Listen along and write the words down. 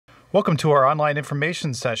Welcome to our online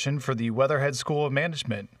information session for the Weatherhead School of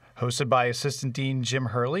Management, hosted by Assistant Dean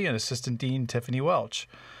Jiim Hurley and Assistant Dean Tiffany Welch.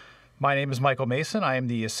 My name is Michael Mason. I am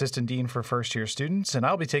the Assistant Dean for first-year students, and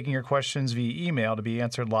I'll be taking your questions via email to be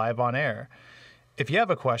answered live on air. If you have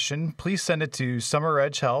a question, please send it to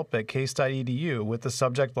summeredgehelp@case.edu with the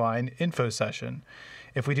subject line Info Session.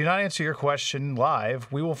 If we do not answer your question live,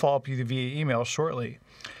 we will follow up with you via email shortly.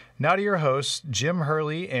 Now to your hosts, Jiim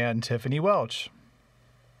Hurley and Tiffany Welch.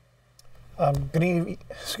 Good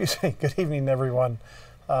evening, everyone.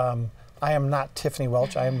 I am not Tiffany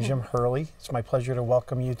Welch. I am Jiim Hurley. It's my pleasure to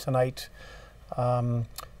welcome you tonight.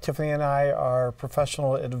 Tiffany and I are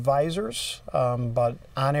professional advisors, but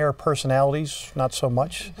on-air personalities, not so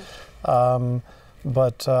much.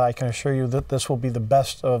 But I can assure you that this will be the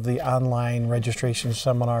best of the online registration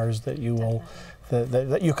seminars that you will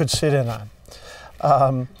that you could sit in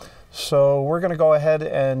on. So we're going to go ahead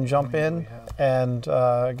and jump in, and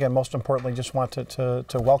again, most importantly, just want to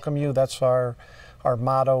welcome you. That's our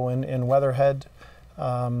motto in Weatherhead.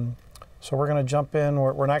 So we're going to jump in.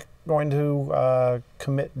 We're not going to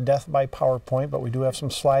commit death by PowerPoint, but we do have some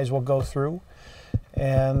slides we'll go through.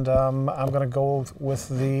 And I'm going to go with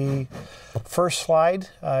the first slide.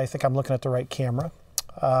 I think I'm looking at the right camera.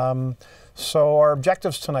 So our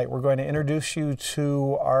objectives tonight, we're going to introduce you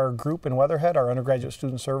to our group in Weatherhead, our undergraduate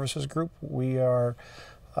student services group. We are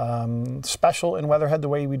special in Weatherhead the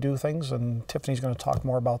way we do things, and Tiffany's going to talk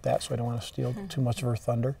more about that, so I don't want to steal too much of her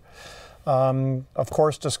thunder. Of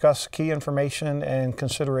course, discuss key information and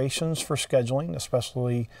considerations for scheduling,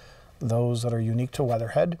 especially those that are unique to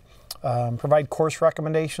Weatherhead. Provide course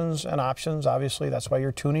recommendations and options. Obviously, that's why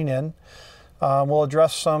you're tuning in. We'll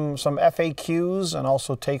address some FAQs and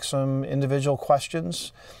also take some individual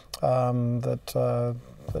questions that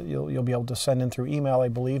you'll be able to send in through email, I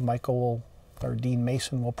believe. Or Dean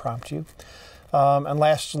Mason will prompt you. And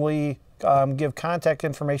lastly, give contact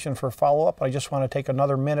information for follow-up. I just want to take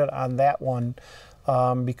another minute on that one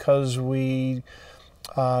because we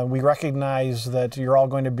recognize that you're all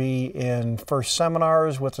going to be in first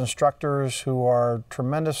seminars with instructors who are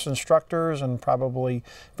tremendous instructors and probably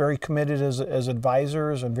very committed as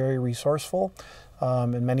advisors and very resourceful.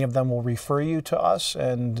 And many of them will refer you to us.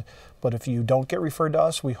 But if you don't get referred to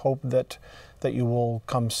us, we hope that you will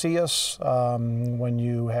come see us when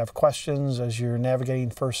you have questions as you're navigating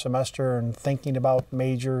first semester and thinking about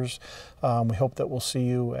majors. We hope that we'll see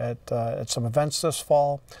you at some events this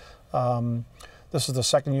fall. This is the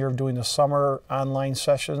second year of doing the summer online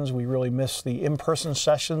sessions. We really miss the in-person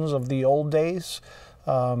sessions of the old days,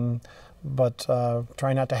 but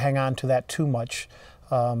try not to hang on to that too much,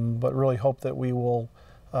 but really hope that we will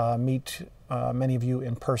meet many of you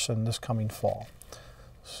in person this coming fall.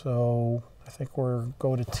 So I think we'll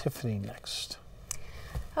go to Tiffany next.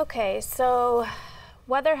 Okay, so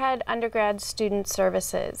Weatherhead Undergrad Student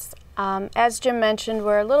Services. As Jiim mentioned,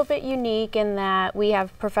 we're a little bit unique in that we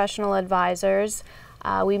have professional advisors.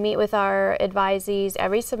 We meet with our advisees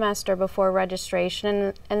every semester before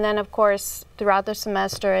registration, and then of course throughout the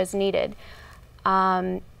semester as needed.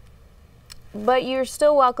 But you're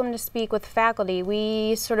still welcome to speak with faculty.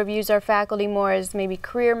 We sort of use our faculty more as maybe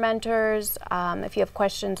career mentors. If you have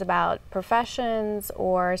questions about professions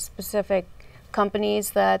or specific companies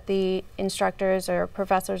that the instructors or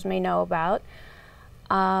professors may know about.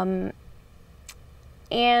 And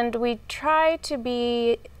we try to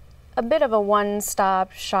be a bit of a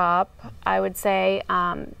one-stop shop, I would say.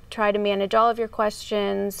 Try to manage all of your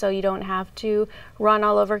questions so you don't have to run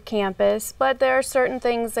all over campus. But there are certain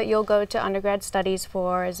things that you'll go to undergrad studies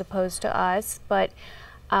for as opposed to us. But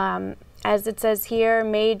as it says here,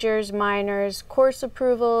 majors, minors, course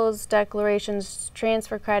approvals, declarations,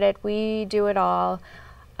 transfer credit, we do it all.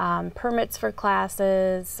 Permits for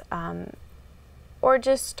classes, or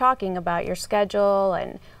just talking about your schedule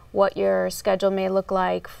and what your schedule may look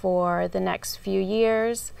like for the next few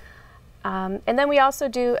years. And then we also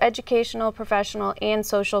do educational, professional, and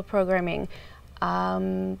social programming.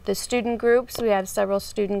 The student groups, we have several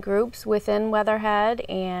student groups within Weatherhead,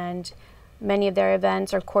 and many of their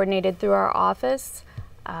events are coordinated through our office.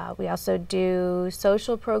 We also do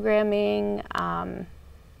social programming. Have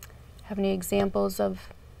any examples of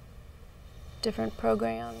different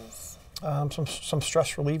programs? Some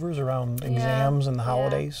stress relievers around exams and the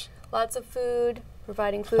holidays. Lots of food,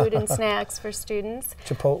 providing food and snacks for students.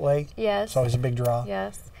 Chipotle. Yes. It's always a big draw.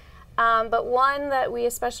 Yes. But one that we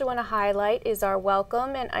especially want to highlight is our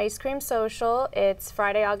Welcome and Ice Cream Social. It's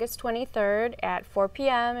Friday, August 23rd at 4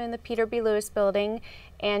 p.m. in the Peter B. Lewis building.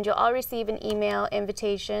 And you'll all receive an email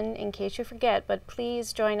invitation in case you forget. But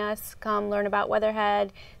please join us, come learn about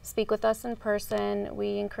Weatherhead, speak with us in person.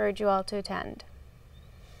 We encourage you all to attend.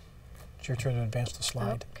 It's your turn to advance the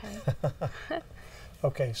slide. Okay.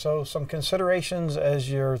 Okay, so some considerations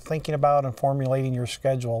as you're thinking about and formulating your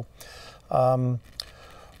schedule.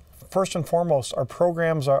 First and foremost, our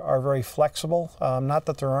programs are very flexible. Not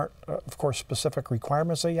that there aren't, of course, specific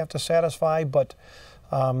requirements that you have to satisfy, but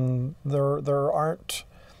there aren't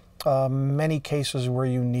many cases where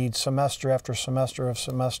you need semester after semester of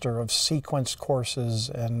sequenced courses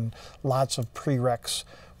and lots of prereqs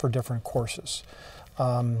for different courses.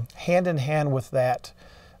 Hand in hand with that,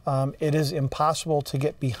 it is impossible to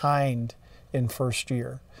get behind in first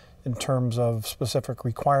year in terms of specific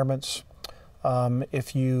requirements.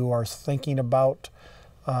 If you are thinking about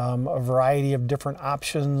a variety of different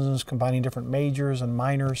options, combining different majors and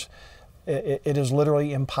minors, it is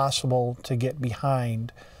literally impossible to get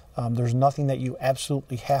behind. There's nothing that you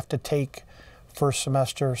absolutely have to take first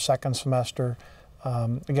semester, second semester.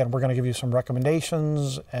 Again, we're going to give you some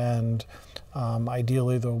recommendations, and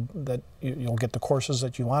ideally that you'll get the courses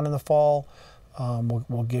that you want in the fall.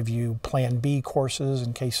 We'll give you Plan B courses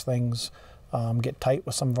in case things get tight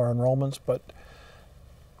with some of our enrollments, but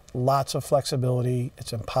lots of flexibility.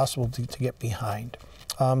 It's impossible to get behind.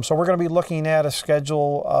 So we're going to be looking at a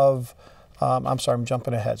schedule of, I'm sorry, I'm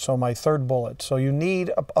jumping ahead. So my third bullet. So you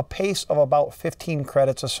need a pace of about 15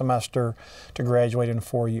 credits a semester to graduate in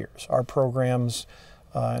 4 years. Our programs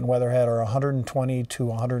in Weatherhead are 120 to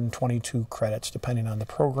 122 credits, depending on the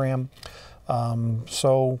program.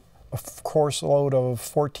 So a course load of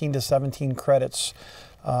 14 to 17 credits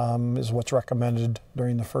is what's recommended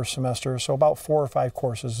during the first semester. So about 4 or 5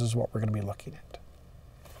 courses is what we're going to be looking at.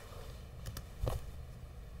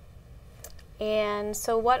 And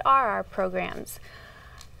so what are our programs?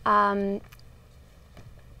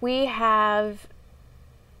 We have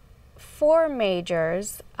 4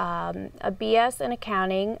 majors, a BS in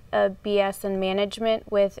accounting, a BS in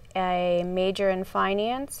management with a major in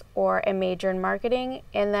finance or a major in marketing,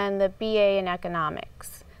 and then the BA in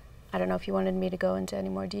economics. I don't know if you wanted me to go into any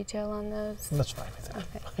more detail on those. That's fine, I think.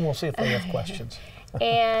 Okay. We'll see if they have questions.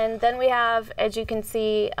 And then we have, as you can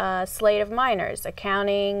see, a slate of minors: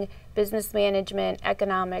 accounting, business management,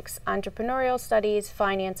 economics, entrepreneurial studies,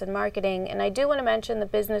 finance, and marketing. And I do want to mention the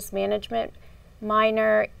business management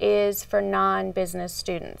minor is for non-business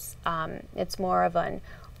students. It's more of an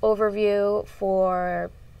overview for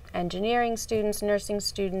engineering students, nursing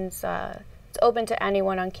students. It's open to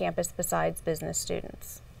anyone on campus besides business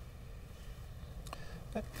students.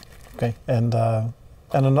 Okay, and a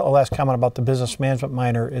last comment about the business management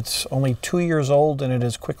minor. It's only 2 years old, and it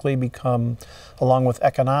has quickly become, along with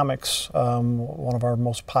economics, one of our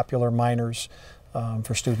most popular minors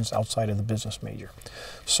for students outside of the business major.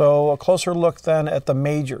 So a closer look then at the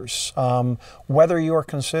majors. Whether you are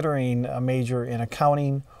considering a major in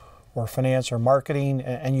accounting or finance or marketing,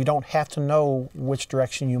 and you don't have to know which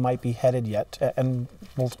direction you might be headed yet. And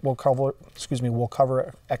we'll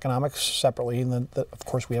cover economics separately, and then of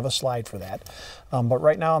course we have a slide for that. But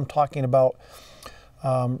right now I'm talking about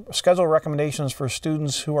schedule recommendations for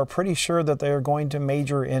students who are pretty sure that they are going to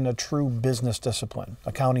major in a true business discipline,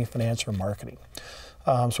 accounting, finance, or marketing.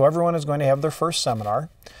 So everyone is going to have their first seminar.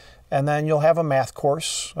 And then you'll have a math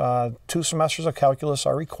course. 2 semesters of calculus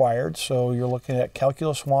are required, so you're looking at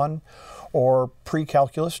Calculus 1 or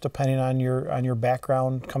pre-calculus, depending on your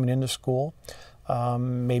background coming into school.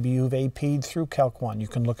 Maybe you've AP'd through Calc 1. You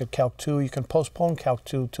can look at Calc 2. You can postpone Calc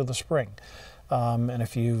 2 to the spring. And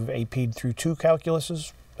if you've AP'd through 2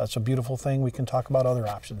 calculuses, that's a beautiful thing. We can talk about other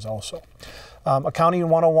options also. Accounting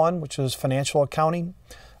 101, which is financial accounting.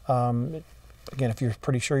 Again, if you're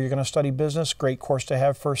pretty sure you're going to study business, great course to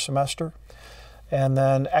have first semester. And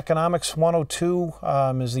then Economics 102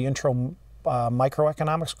 is the intro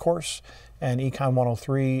microeconomics course, and Econ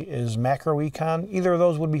 103 is macroecon. Either of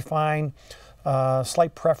those would be fine.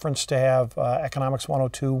 Slight preference to have Economics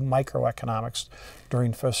 102 microeconomics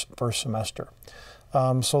during first semester.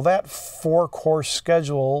 So that 4-course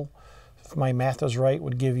schedule, if my math is right,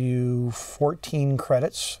 would give you 14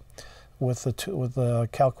 credits. With the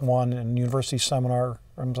Calc 1 and University Seminar,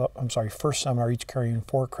 first seminar, each carrying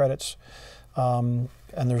 4 credits. And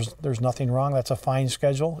there's nothing wrong. That's a fine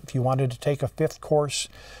schedule. If you wanted to take a 5th course,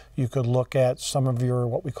 you could look at some of your,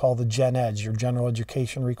 what we call the Gen Eds, your general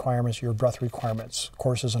education requirements, your breadth requirements,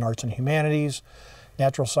 courses in arts and humanities,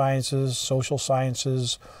 natural sciences, social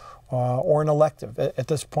sciences, or an elective. At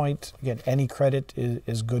this point, again, any credit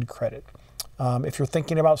is good credit. If you're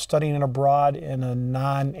thinking about studying abroad in a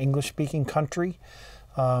non-English speaking country,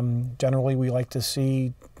 generally we like to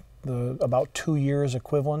see about 2 years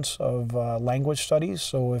equivalence of language studies.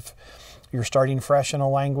 So if you're starting fresh in a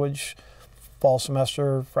language, fall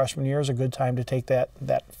semester, freshman year is a good time to take that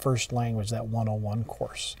first language, that 101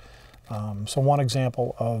 course. So one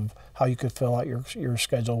example of how you could fill out your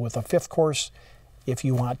schedule with a fifth course if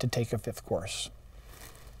you want to take a fifth course.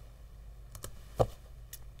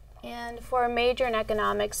 And for a major in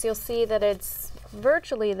economics, you'll see that it's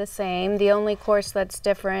virtually the same. The only course that's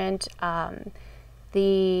different,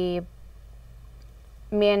 the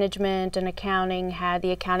management and accounting had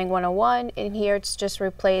the accounting 101, and here it's just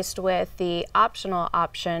replaced with the optional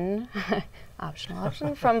option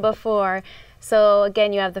from before. So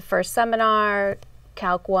again, you have the first seminar,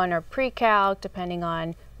 Calc 1 or pre-calc, depending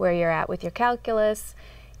on where you're at with your calculus,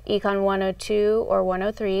 Econ 102 or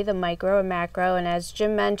 103, the micro and macro. And as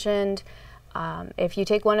Jim mentioned, if you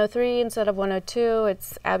take 103 instead of 102,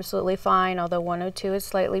 it's absolutely fine, although 102 is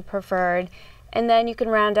slightly preferred. And then you can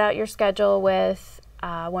round out your schedule with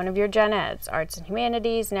one of your gen eds, arts and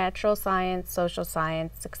humanities, natural science, social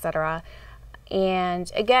science, etc.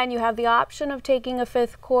 And again, you have the option of taking a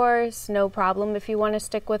fifth course, no problem if you want to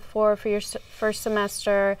stick with 4 for your first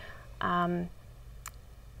semester.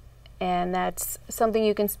 And that's something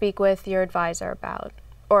you can speak with your advisor about.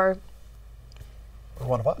 Or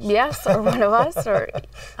one of us. Yes, or one of us. Or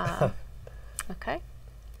okay.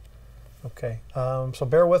 Okay. So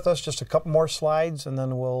bear with us, just a couple more slides, and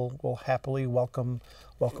then we'll happily welcome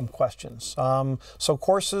questions. So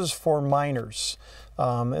courses for minors,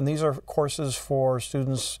 and these are courses for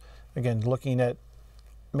students, again, looking at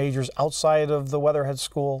majors outside of the Weatherhead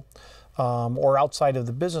School or outside of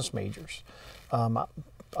the business majors.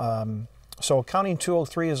 So Accounting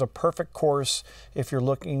 203 is a perfect course if you're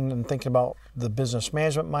looking and thinking about the business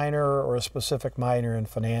management minor or a specific minor in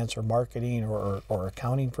finance or marketing or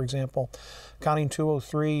accounting, for example. Accounting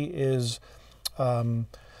 203 is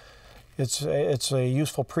it's a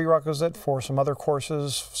useful prerequisite for some other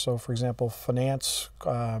courses. So, for example, finance,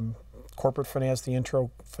 corporate finance, the intro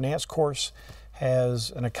finance course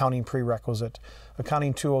has an accounting prerequisite.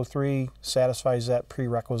 Accounting 203 satisfies that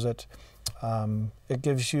prerequisite. It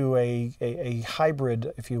gives you a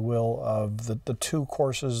hybrid, if you will, of the two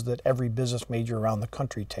courses that every business major around the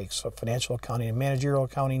country takes. So financial accounting and managerial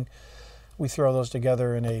accounting, we throw those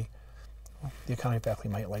together in a, well, the accounting faculty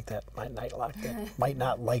might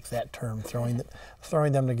not like that term,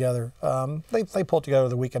 throwing them together. They pull together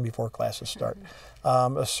the weekend before classes start.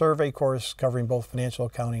 A survey course covering both financial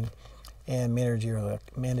accounting and managerial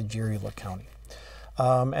accounting.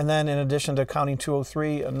 And then in addition to Accounting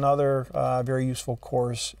 203, another very useful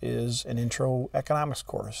course is an Intro Economics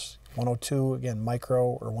course. 102, again, micro,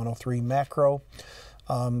 or 103, macro.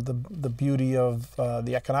 The beauty of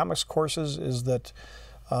the economics courses is that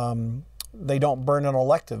they don't burn an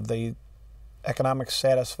elective. Economics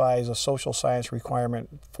satisfies a social science requirement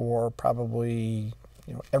for probably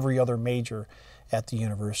every other major at the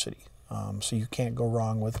university. So you can't go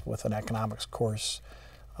wrong with an economics course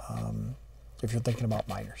if you're thinking about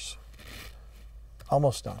minors.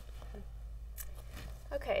 Almost done.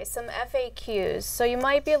 Okay, some FAQs. So you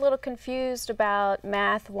might be a little confused about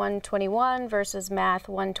Math 121 versus Math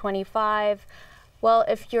 125. Well,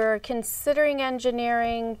 if you're considering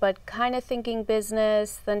engineering but kind of thinking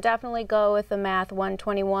business, then definitely go with the Math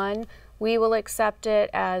 121. We will accept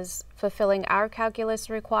it as fulfilling our calculus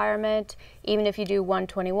requirement. Even if you do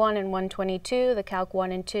 121 and 122, the Calc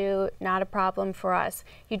 1 and 2, not a problem for us.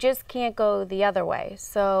 You just can't go the other way.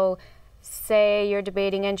 So say you're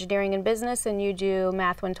debating engineering and business and you do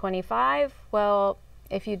Math 125, well,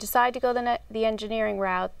 if you decide to go the engineering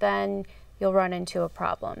route, then you'll run into a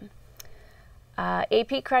problem.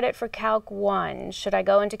 AP credit for Calc 1, should I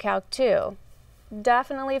go into Calc 2?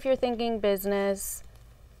 Definitely if you're thinking business,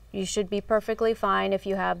 you should be perfectly fine if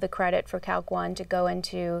you have the credit for Calc 1 to go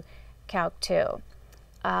into Calc 2.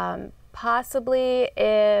 Possibly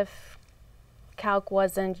if Calc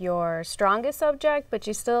wasn't your strongest subject, but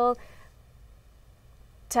you still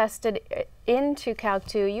tested into Calc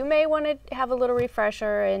 2, you may want to have a little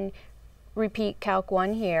refresher and repeat Calc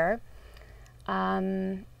 1 here.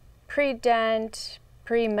 Pre-dent,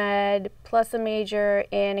 pre-med, plus a major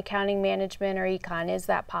in accounting management or econ, is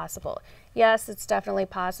that possible? Yes, it's definitely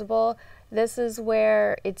possible. This is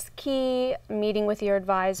where it's key meeting with your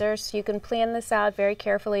advisor, so you can plan this out very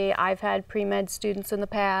carefully. I've had pre-med students in the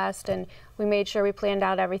past, and we made sure we planned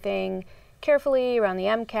out everything carefully around the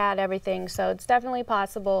MCAT, everything. So it's definitely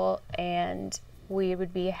possible, and we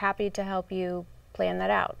would be happy to help you plan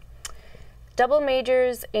that out. Double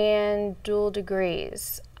majors and dual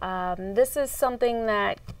degrees. This is something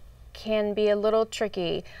that can be a little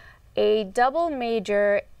tricky. A double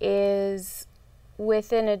major is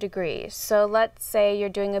within a degree. So let's say you're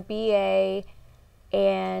doing a BA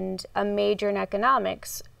and a major in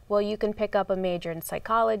economics. Well, you can pick up a major in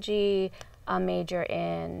psychology, a major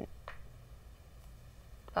in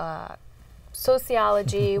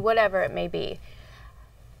sociology, whatever it may be.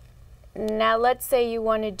 Now, let's say you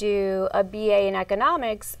want to do a BA in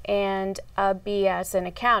economics and a BS in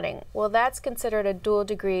accounting. Well, that's considered a dual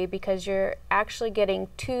degree because you're actually getting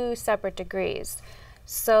 2 separate degrees.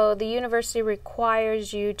 So the university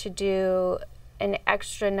requires you to do an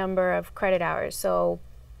extra number of credit hours. So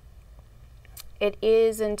it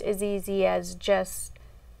isn't as easy as just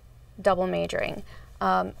double majoring.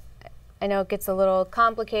 I know it gets a little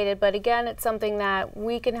complicated, but again, it's something that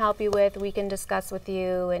we can help you with, we can discuss with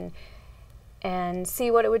you, and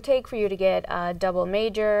see what it would take for you to get a double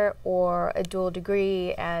major or a dual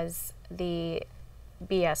degree as the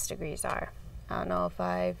BS degrees are. I don't know if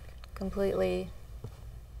I've completely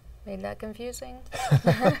made that confusing.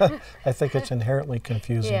 I think it's inherently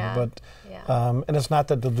confusing, Yeah. but Yeah. and it's not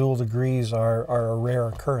that the dual degrees are a rare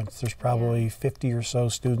occurrence. There's probably 50 or so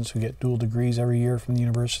students who get dual degrees every year from the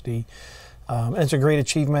university, and it's a great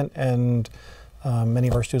achievement. And many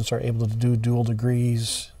of our students are able to do dual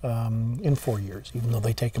degrees in 4 years, even though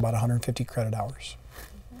they take about 150 credit hours.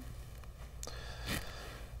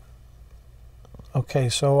 Okay,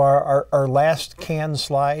 so our last canned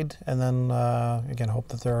slide, and then again, hope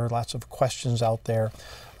that there are lots of questions out there.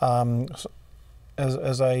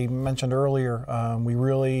 As I mentioned earlier, we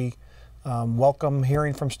really welcome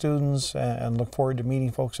hearing from students and look forward to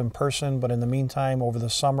meeting folks in person. But in the meantime, over the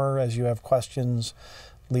summer, as you have questions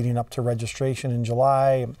leading up to registration in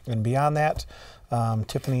July and beyond that,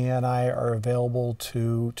 Tiffany and I are available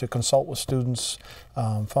to consult with students,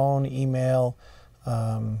 phone, email.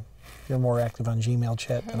 You're more active on Gmail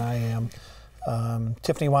chat than I am.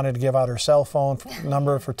 Tiffany wanted to give out her cell phone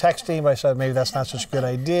number for texting, but I said maybe that's not such a good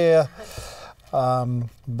idea.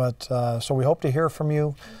 So we hope to hear from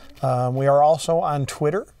you. We are also on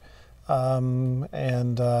Twitter,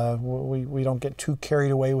 and we don't get too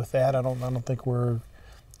carried away with that. I don't think we're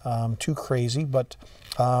too crazy, but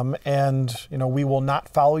and we will not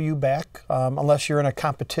follow you back unless you're in a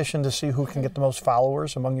competition to see who can get the most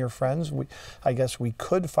followers among your friends. I guess we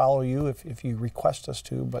could follow you if you request us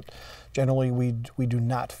to, but generally we do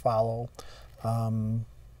not follow.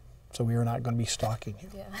 So we are not going to be stalking you.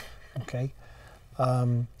 Yeah. Okay.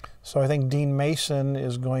 So I think Dean Mason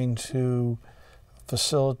is going to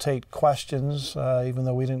facilitate questions, even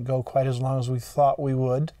though we didn't go quite as long as we thought we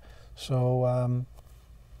would. So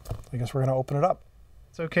I guess we're going to open it up.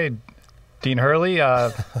 It's okay. Dean Hurley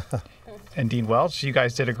and Dean Welch, you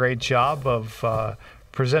guys did a great job of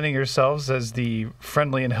presenting yourselves as the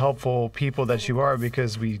friendly and helpful people that you are,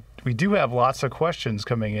 because we do have lots of questions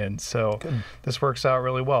coming in. So Good. This works out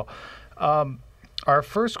really well. Our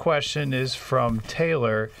first question is from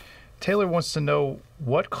Taylor. Taylor wants to know,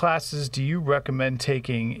 what classes do you recommend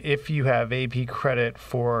taking if you have AP credit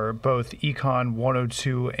for both Econ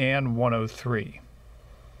 102 and 103?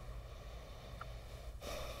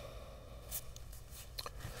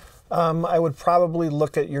 I would probably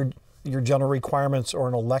look at your general requirements or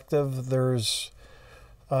an elective. There's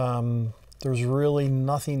really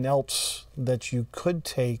nothing else that you could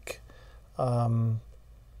take. As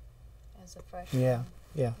a freshman.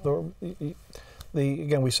 Yeah.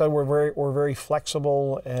 Again, we said we're very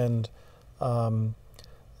flexible, and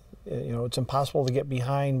it's impossible to get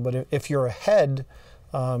behind. But if you're ahead,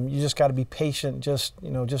 you just got to be patient. Just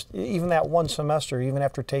even that one semester, even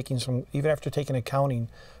after taking accounting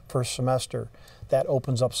first semester, that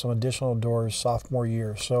opens up some additional doors sophomore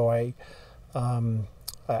year. So I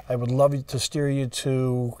would love to steer you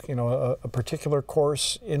to a particular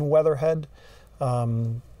course in Weatherhead,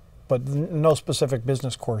 but no specific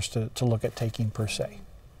business course to look at taking per se.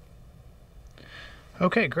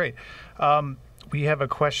 Okay, great. We have a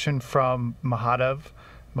question from Mahadev.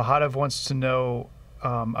 Mahadev wants to know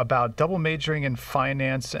about double majoring in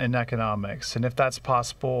finance and economics, and if that's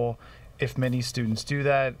possible, if many students do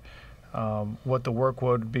that, what the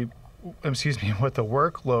workload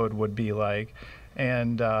would be like,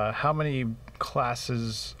 and how many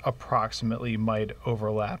classes approximately might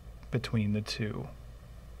overlap between the two.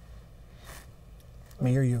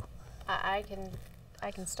 Me or you? I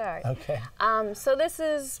can start. Okay. So this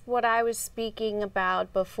is what I was speaking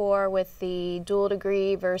about before with the dual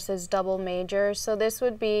degree versus double major. So this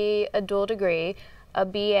would be a dual degree, a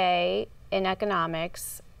BA in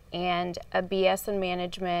economics, and a BS in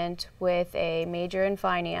management with a major in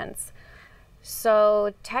finance.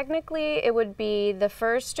 So technically it would be the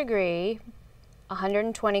first degree,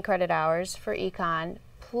 120 credit hours for econ,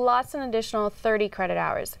 plus an additional 30 credit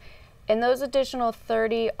hours. And those additional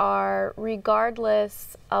 30 are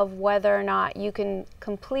regardless of whether or not you can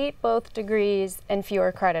complete both degrees in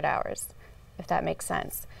fewer credit hours, if that makes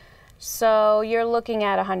sense. So you're looking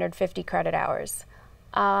at 150 credit hours.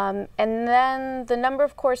 And then the number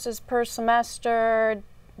of courses per semester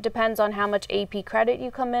depends on how much AP credit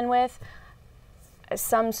you come in with.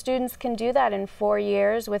 Some students can do that in 4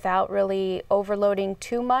 years without really overloading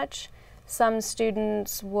too much. Some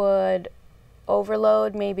students would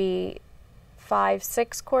overload maybe 5,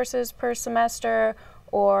 6 courses per semester,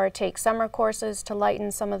 or take summer courses to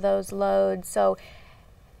lighten some of those loads. So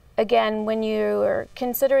again, when you're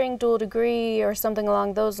considering dual degree or something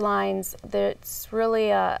along those lines, it's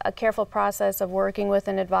really a careful process of working with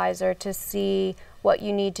an advisor to see what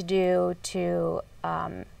you need to do to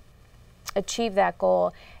achieve that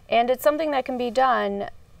goal. And it's something that can be done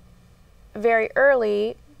very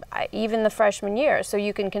early, even the freshman year, so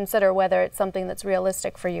you can consider whether it's something that's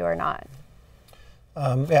realistic for you or not.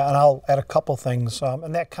 Yeah, and I'll add a couple things.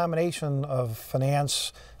 And that combination of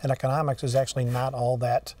finance and economics is actually not all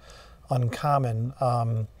that uncommon.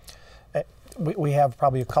 We have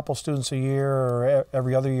probably a couple students a year or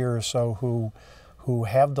every other year or so who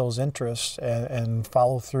have those interests and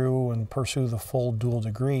follow through and pursue the full dual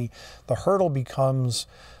degree. The hurdle becomes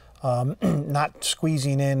not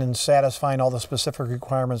squeezing in and satisfying all the specific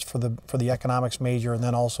requirements for the economics major and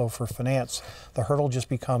then also for finance. The hurdle just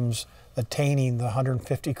becomes attaining the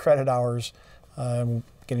 150 credit hours.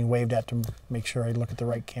 Getting waved at to make sure I look at the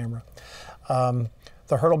right camera.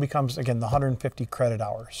 The hurdle becomes, again, the 150 credit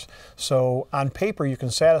hours. So on paper, you can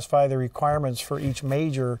satisfy the requirements for each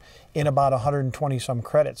major in about 120 some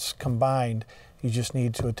credits combined. You just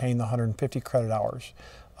need to attain the 150 credit hours.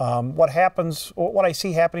 What I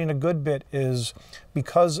see happening a good bit is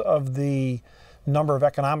because of the number of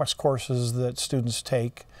economics courses that students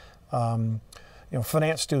take,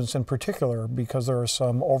 finance students in particular, because there are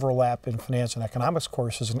some overlap in finance and economics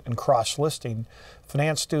courses and cross-listing,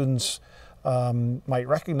 finance students might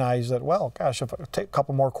recognize that, well, gosh, if I take a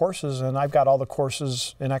couple more courses and I've got all the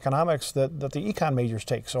courses in economics that the econ majors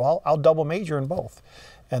take, so I'll double major in both.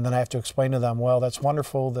 And then I have to explain to them, well, that's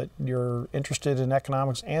wonderful that you're interested in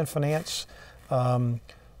economics and finance,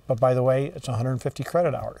 but by the way, it's 150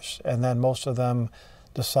 credit hours. And then most of them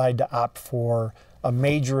decide to opt for a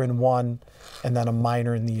major in one and then a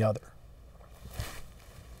minor in the other.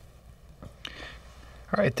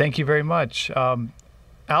 All right, thank you very much.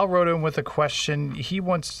 Al wrote in with a question. He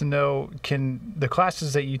wants to know, can the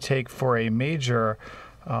classes that you take for a major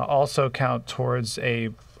also count towards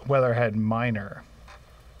a Weatherhead minor?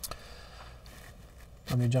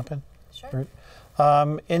 Let me jump in? Sure.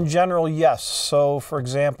 In general, yes. So, for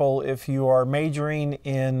example, if you are majoring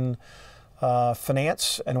in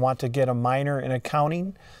finance and want to get a minor in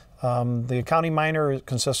accounting, the accounting minor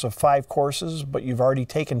consists of 5 courses, but you've already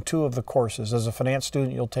taken 2 of the courses. As a finance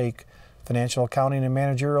student, you'll take financial accounting and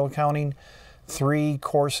managerial accounting, 3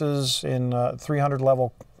 courses in 300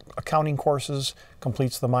 level accounting courses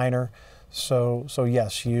completes the minor. So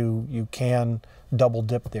yes, you can double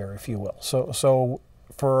dip there, if you will. So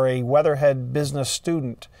for a Weatherhead business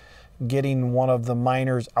student, getting one of the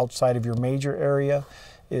minors outside of your major area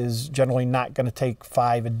is generally not going to take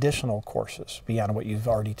 5 additional courses beyond what you've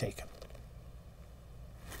already taken.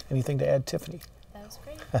 Anything to add, Tiffany? That was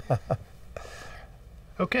great.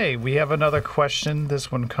 Okay, we have another question.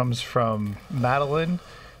 This one comes from Madeline.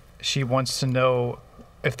 She wants to know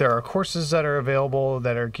if there are courses that are available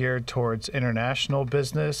that are geared towards international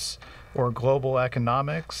business or global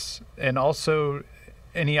economics, and also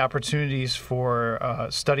any opportunities for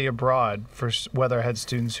study abroad for Weatherhead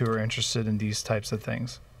students who are interested in these types of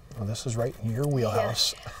things. Well, this is right in your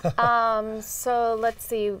wheelhouse. Yeah. So let's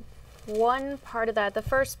see. One part of that, the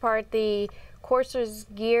first part, the courses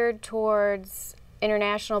geared towards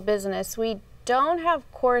international business. We don't have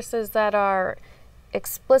courses that are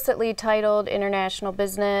explicitly titled international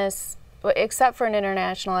business, except for an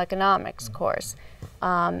international economics course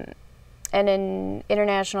and an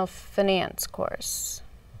international finance course,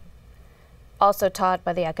 also taught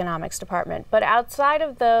by the economics department. But outside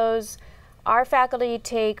of those, our faculty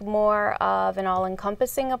take more of an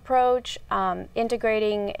all-encompassing approach,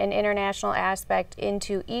 integrating an international aspect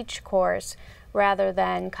into each course rather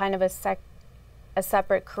than kind of a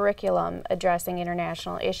separate curriculum addressing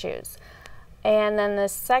international issues. And then the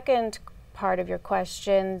second part of your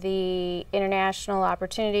question, the international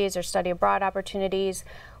opportunities or study abroad opportunities,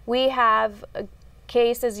 we have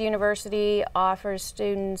Case's University offers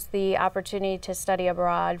students the opportunity to study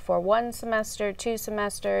abroad for 1 semester, 2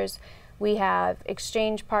 semesters. We have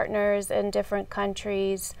exchange partners in different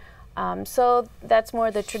countries. So that's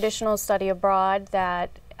more the traditional study abroad that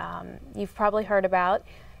you've probably heard about.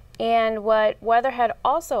 And what Weatherhead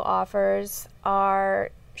also offers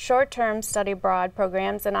are short-term study abroad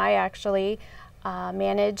programs, and I actually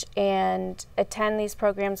manage and attend these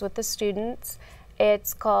programs with the students.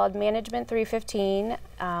 It's called Management 315,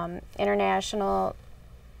 International,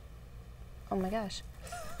 oh my gosh,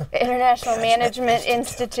 International Management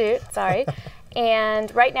Institute, sorry.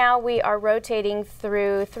 And right now we are rotating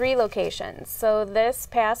through 3 locations. So this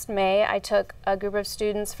past May, I took a group of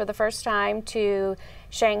students for the first time to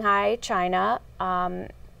Shanghai, China.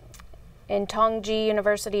 And Tongji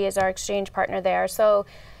University is our exchange partner there. So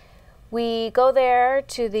we go there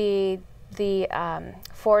to the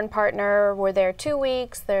foreign partner. We're there 2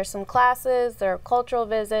 weeks. There's some classes, there are cultural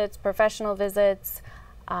visits, professional visits.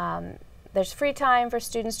 There's free time for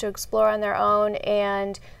students to explore on their own.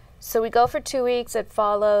 And so we go for 2 weeks. It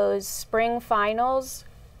follows spring finals.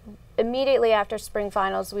 Immediately after spring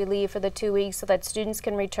finals, we leave for the 2 weeks so that students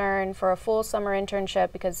can return for a full summer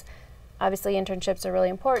internship, because obviously internships are really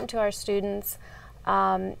important to our students.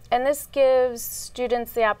 And this gives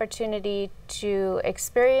students the opportunity to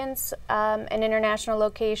experience an international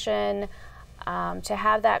location, to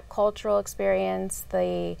have that cultural experience,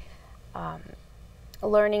 the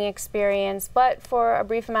learning experience, but for a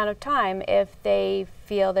brief amount of time if they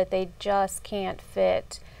feel that they just can't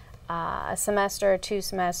fit a semester or 2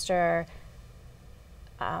 semester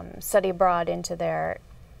study abroad into their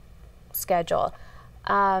schedule.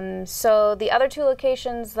 So the other 2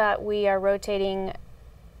 locations that we are rotating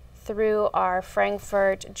through are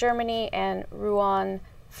Frankfurt, Germany, and Rouen,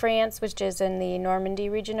 France, which is in the Normandy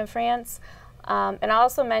region of France. And I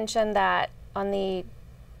also mentioned that on the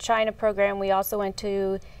China program, we also went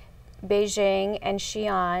to Beijing and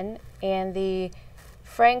Xi'an, and the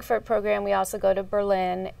Frankfurt program, we also go to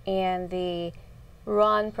Berlin, and the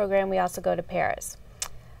Rouen program, we also go to Paris.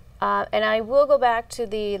 And I will go back to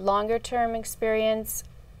the longer term experience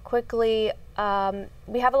quickly.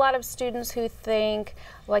 We have a lot of students who think,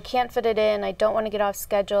 well, I can't fit it in, I don't want to get off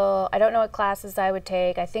schedule, I don't know what classes I would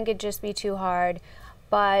take, I think it'd just be too hard.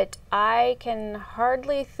 But I can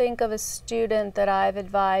hardly think of a student that I've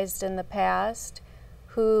advised in the past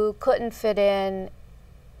who couldn't fit in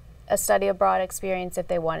a study abroad experience if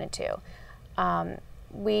they wanted to.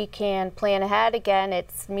 We can plan ahead. Again,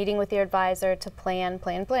 it's meeting with your advisor to plan,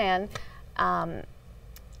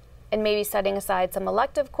 and maybe setting aside some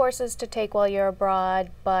elective courses to take while you're abroad.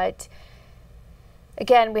 But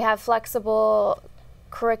again, we have flexible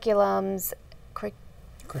curriculums,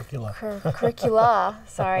 curricula,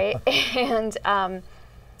 sorry, and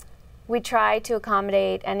we try to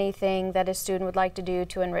accommodate anything that a student would like to do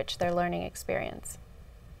to enrich their learning experience.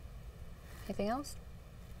 Anything else?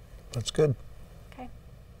 That's good. Okay.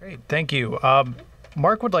 Great, thank you.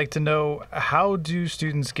 Mark would like to know, how do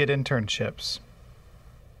students get internships?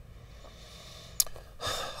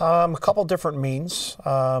 A couple different means.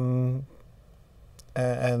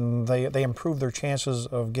 And they improve their chances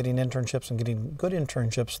of getting internships and getting good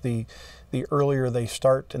internships the earlier they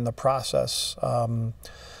start in the process. And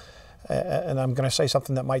I'm going to say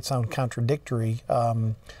something that might sound contradictory.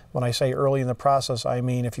 When I say early in the process, I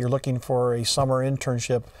mean if you're looking for a summer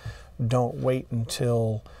internship, don't wait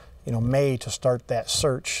until May to start that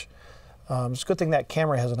search. It's a good thing that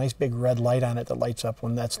camera has a nice big red light on it that lights up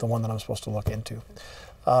when that's the one that I'm supposed to look into.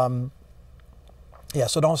 Yeah,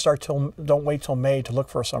 so don't wait till May to look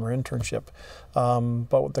for a summer internship.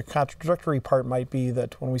 But the contradictory part might be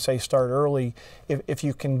that when we say start early, if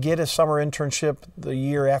you can get a summer internship the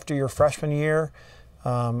year after your freshman year,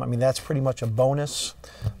 I mean, that's pretty much a bonus.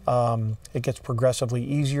 It gets progressively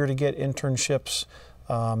easier to get internships.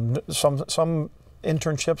 Some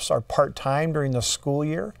internships are part-time during the school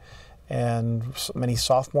year, and many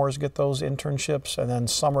sophomores get those internships, and then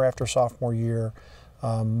summer after sophomore year,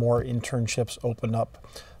 more internships open up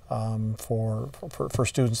for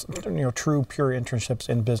students, true pure internships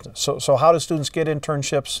in business. So how do students get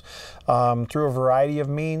internships? Through a variety of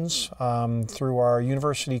means, through our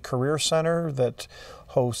University Career Center that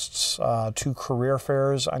hosts 2 career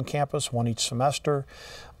fairs on campus, one each semester,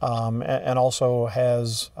 and also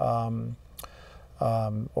has a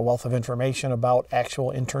wealth of information about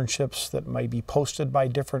actual internships that might be posted by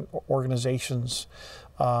different organizations.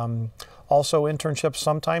 Also internships,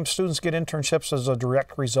 sometimes students get internships as a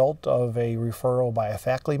direct result of a referral by a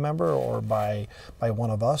faculty member or by one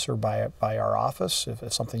of us or by our office.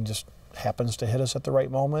 If something just happens to hit us at the right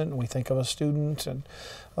moment and we think of a student and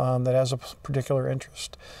that has a particular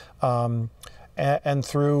interest. And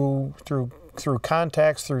through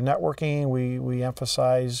contacts, through networking, we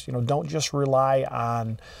emphasize, don't just rely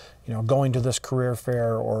on, going to this career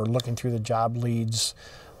fair or looking through the job leads.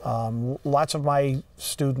 Lots of my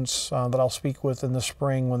students that I'll speak with in the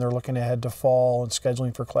spring when they're looking ahead to fall and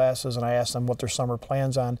scheduling for classes, and I ask them what their summer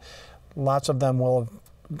plans on, lots of them will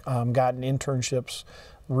have gotten internships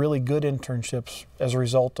really good internships as a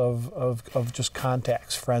result of just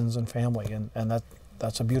contacts, friends and family, and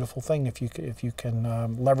that's a beautiful thing if you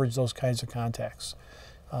can leverage those kinds of contacts.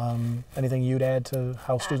 Anything you'd add to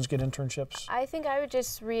how students get internships? I think I would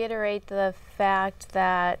just reiterate the fact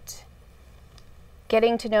that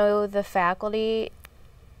getting to know the faculty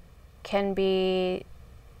can be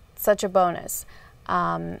such a bonus.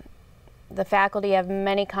 The faculty have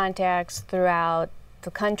many contacts throughout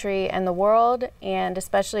the country and the world, and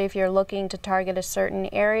especially if you're looking to target a certain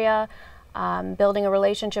area, building a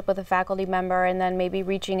relationship with a faculty member and then maybe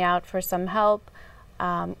reaching out for some help,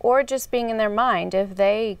 or just being in their mind if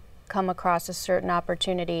they come across a certain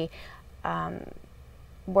opportunity.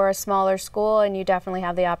 We're a smaller school and you definitely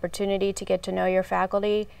have the opportunity to get to know your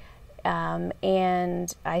faculty,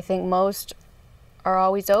 and I think most are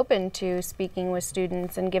always open to speaking with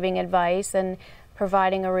students and giving advice and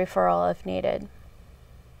providing a referral if needed.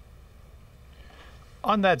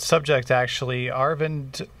 On that subject, actually,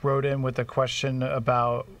 Arvind wrote in with a question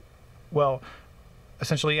about, well,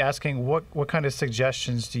 essentially asking what kind of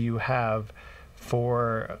suggestions do you have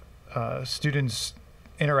for students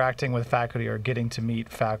interacting with faculty or getting to meet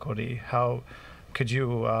faculty? How could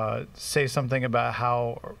you say something about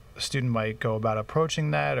how a student might go about approaching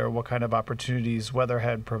that, or what kind of opportunities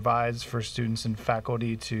Weatherhead provides for students and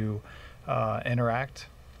faculty to interact?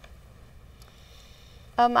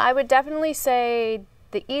 I would definitely say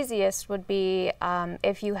the easiest would be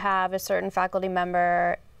if you have a certain faculty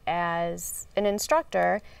member as an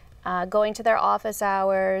instructor, going to their office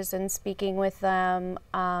hours and speaking with them,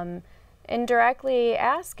 and directly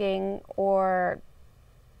asking or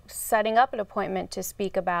setting up an appointment to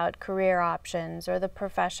speak about career options or the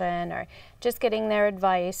profession, or just getting their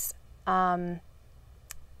advice.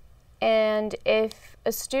 And if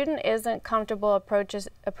a student isn't comfortable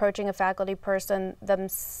approaching a faculty person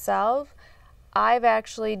themselves, I've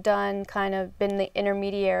actually been the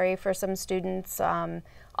intermediary for some students,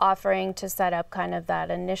 offering to set up kind of that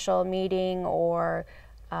initial meeting, or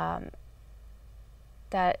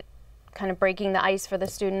that kind of breaking the ice for the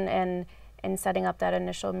student and setting up that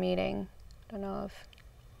initial meeting. I don't know if.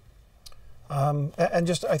 And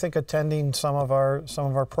just, I think, attending some of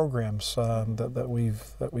our programs that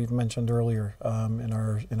we've mentioned earlier, in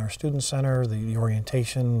our student center, the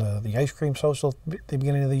orientation, the ice cream social at the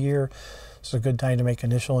beginning of the year. It's a good time to make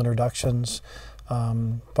initial introductions.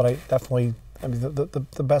 But I mean,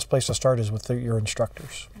 the best place to start is with your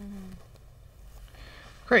instructors. Mm-hmm.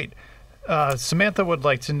 Great. Samantha would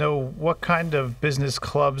like to know, what kind of business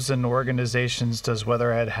clubs and organizations does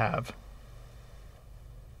Weatherhead have?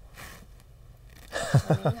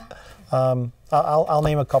 I'll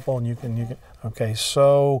name a couple, and you can. Okay,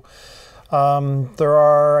 so there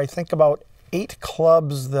are, I think, about 8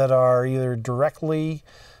 clubs that are either directly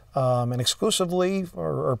and exclusively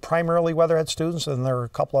or primarily Weatherhead students, and there are a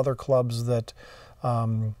couple other clubs that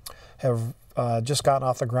have just gotten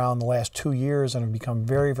off the ground the last 2 years and have become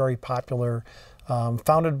very, very popular,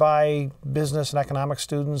 founded by business and economics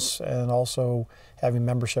students, and also having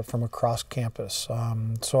membership from across campus.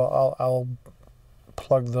 So I'll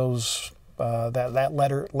plug those,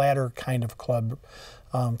 that latter kind of club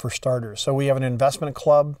for starters. So we have an investment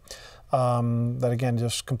club that, again,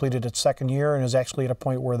 just completed its 2nd year and is actually at a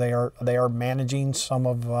point where they are managing some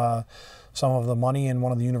of the money in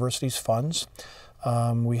one of the university's funds.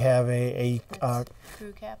 We have a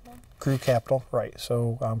Crew Capital. Crew Capital, right?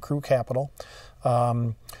 So Crew Capital,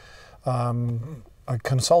 a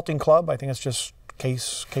consulting club. I think it's just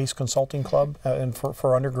Case Consulting Club, and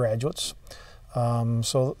for undergraduates.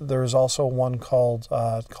 So there's also one called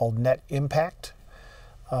Net Impact,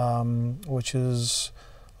 which is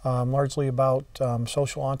largely about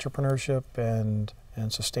social entrepreneurship and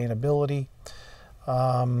sustainability.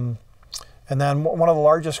 And then one of the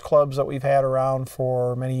largest clubs that we've had around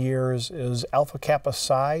for many years is Alpha Kappa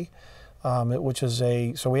Psi, which is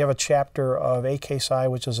so we have a chapter of AK Psi,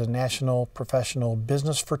 which is a national professional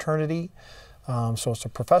business fraternity. So it's a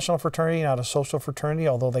professional fraternity, not a social fraternity,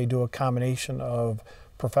 although they do a combination of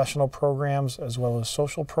professional programs as well as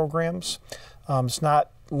social programs. It's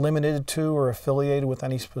not limited to or affiliated with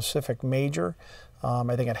any specific major.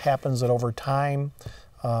 I think it happens that over time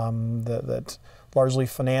that largely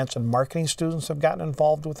finance and marketing students have gotten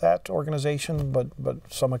involved with that organization, but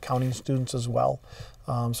some accounting students as well.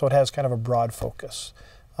 So it has kind of a broad focus.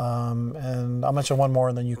 And I'll mention one more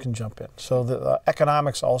and then you can jump in. So the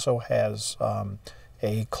economics also has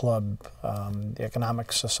a club, the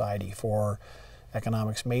Economics Society, for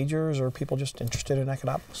economics majors or people just interested in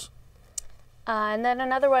economics. And then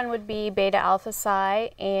another one would be Beta Alpha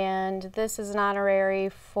Psi, and this is an honorary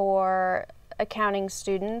for accounting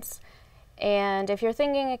students. And if you're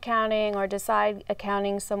thinking accounting or decide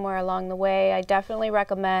accounting somewhere along the way, I definitely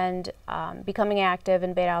recommend becoming active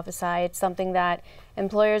in Beta Alpha Psi. It's something that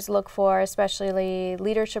employers look for, especially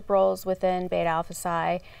leadership roles within Beta Alpha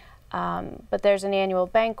Psi. But there's an annual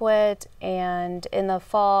banquet, and in the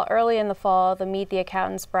fall, early in the fall, the Meet the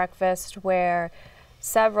Accountants breakfast, where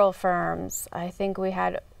several firms, I think we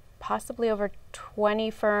had possibly over 20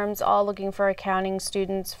 firms, all looking for accounting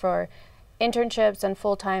students for internships and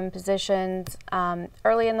full-time positions.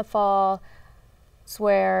 Early in the fall, it's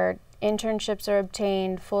where internships are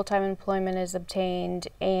obtained, full-time employment is obtained,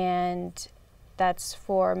 and that's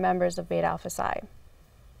for members of Beta Alpha Psi.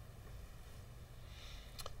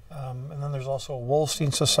 And then there's also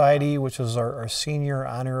Wolstein Society, which is our senior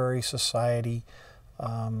honorary society.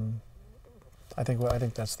 I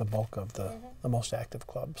think that's the bulk of the most active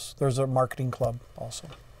clubs. There's a marketing club also.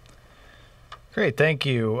 Great, thank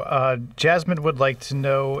you. Jasmine would like to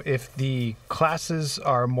know if the classes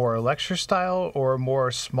are more lecture style or more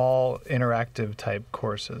small interactive type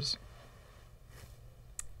courses.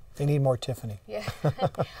 They need more Tiffany. Yeah.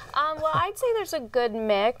 Well, I'd say there's a good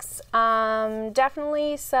mix.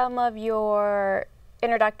 Definitely some of your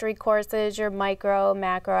introductory courses, your micro,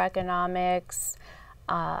 macroeconomics,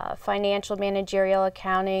 financial managerial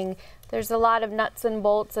accounting. There's a lot of nuts and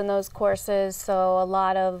bolts in those courses, so a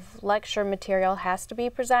lot of lecture material has to be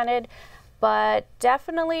presented. But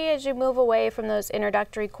definitely as you move away from those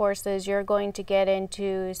introductory courses, you're going to get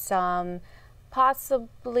into some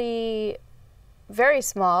possibly very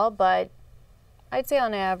small, but I'd say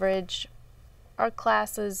on average, our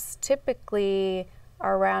classes typically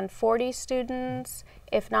are around 40 students,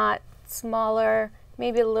 if not smaller,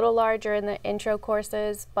 maybe a little larger in the intro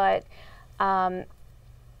courses, but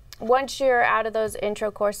once you're out of those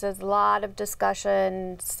intro courses, a lot of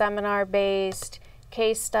discussion, seminar-based,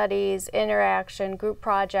 case studies, interaction, group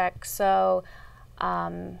projects, so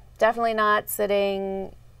definitely not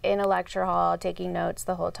sitting in a lecture hall taking notes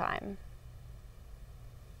the whole time.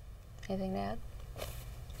 Anything to add?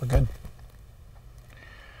 We're good.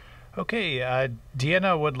 Okay,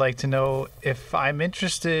 Deanna would like to know if I'm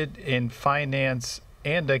interested in finance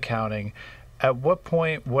and accounting, at what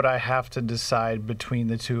point would I have to decide between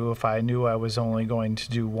the two if I knew I was only going to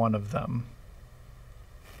do one of them?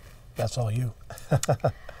 That's all you.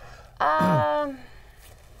 That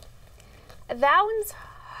one's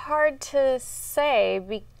hard to say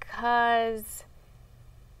because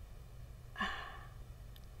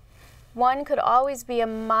one could always be a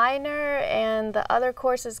minor and the other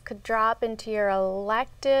courses could drop into your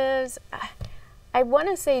electives. I want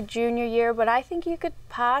to say junior year, but I think you could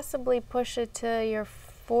possibly push it to your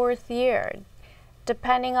 4th year,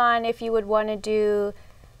 depending on if you would want to do.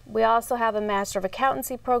 We also have a Master of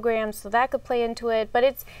Accountancy program, so that could play into it. But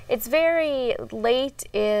it's very late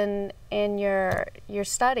in your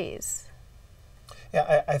studies.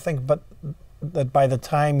 Yeah, I think, but that by the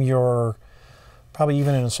time you're probably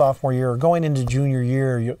even in a sophomore year or going into junior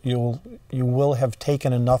year, you will have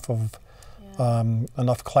taken enough of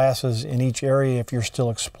enough classes in each area if you're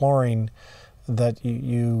still exploring that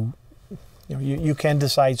you can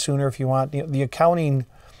decide sooner if you want. The accounting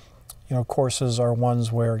courses are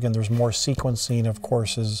ones where, again, there's more sequencing of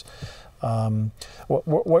courses.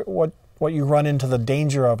 What you run into the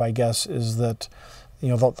danger of, I guess, is that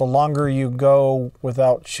the longer you go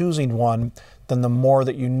without choosing one, then the more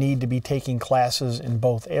that you need to be taking classes in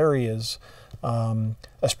both areas,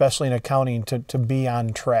 especially in accounting, to be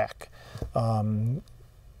on track.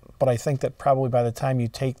 But I think that probably by the time you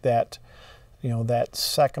take that, that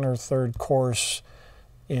second or third course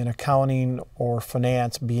in accounting or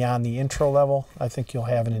finance beyond the intro level, I think you'll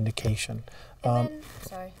have an indication.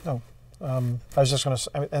 Sorry. No, I was just going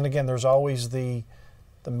to. And again, there's always the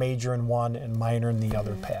major in one and minor in the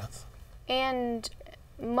other path. And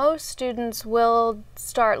most students will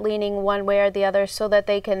start leaning one way or the other so that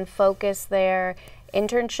they can focus their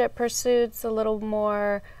internship pursuits a little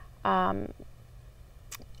more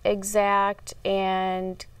exact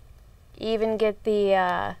and even get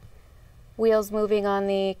the wheels moving on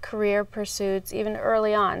the career pursuits even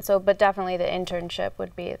early on. So, but definitely the internship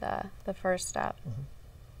would be the first step. Mm-hmm.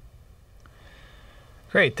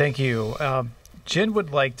 Great, thank you. Jen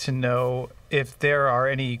would like to know if there are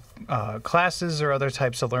any classes or other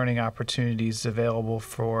types of learning opportunities available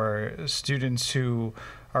for students who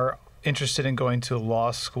are interested in going to law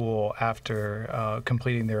school after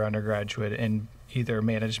completing their undergraduate in either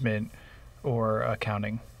management or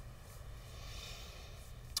accounting.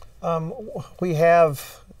 We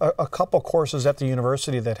have a couple courses at the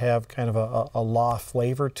university that have kind of a law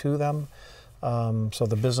flavor to them. So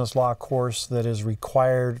the business law course that is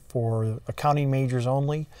required for accounting majors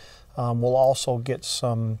only, We'll also get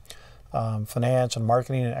some finance and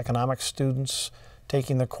marketing and economics students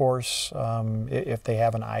taking the course if they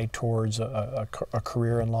have an eye towards a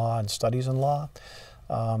career in law and studies in law.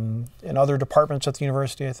 In other departments at the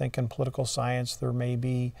university, I think in political science, there may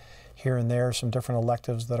be here and there some different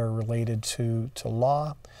electives that are related to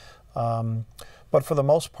law. But for the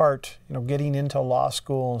most part, getting into law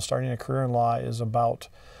school and starting a career in law is about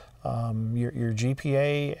your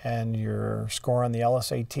GPA and your score on the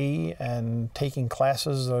LSAT and taking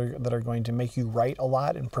classes that are going to make you write a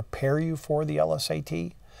lot and prepare you for the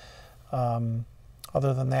LSAT.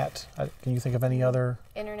 Other than that, can you think of any other?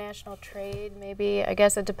 International trade, maybe. I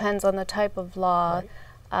guess it depends on the type of law.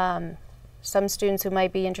 Right. Some students who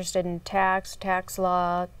might be interested in tax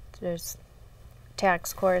law, there's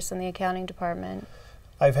tax course in the accounting department.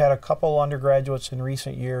 I've had a couple undergraduates in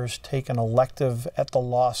recent years take an elective at the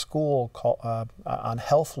law school on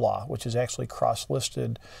health law, which is actually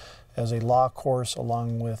cross-listed as a law course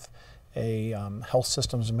along with a health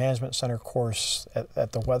systems management center course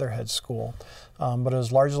at the Weatherhead school. But it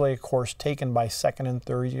is largely a course taken by second and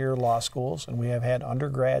third year law schools, and we have had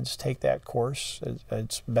undergrads take that course.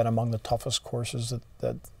 It's been among the toughest courses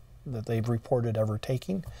that they've reported ever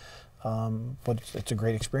taking. But it's a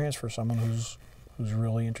great experience for someone who's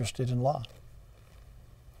really interested in law.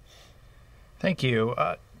 Thank you.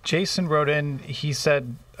 Jason wrote in, he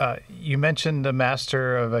said, you mentioned the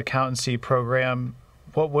Master of Accountancy program.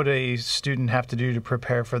 What would a student have to do to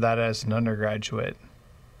prepare for that as an undergraduate?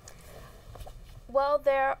 Well,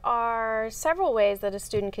 there are several ways that a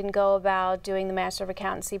student can go about doing the Master of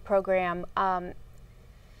Accountancy program.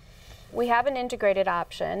 We have an integrated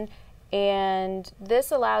option, and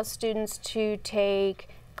this allows students to take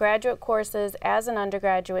graduate courses as an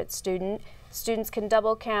undergraduate student. Students can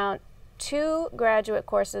double count 2 graduate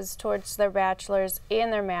courses towards their bachelor's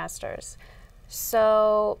and their master's.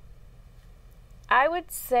 So I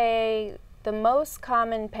would say the most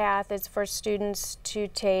common path is for students to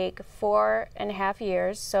take 4.5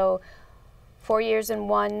 years, so 4 years in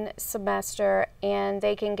one semester, and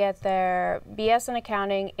they can get their BS in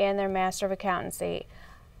accounting and their Master of Accountancy.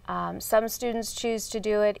 Some students choose to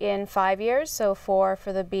do it in 5 years, so 4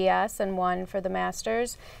 for the BS and 1 for the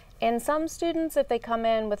master's. And some students, if they come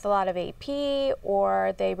in with a lot of AP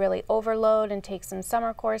or they really overload and take some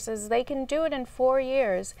summer courses, they can do it in 4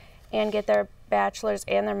 years and get their bachelor's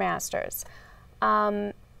and their master's.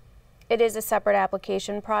 It is a separate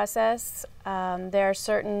application process. There are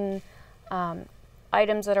certain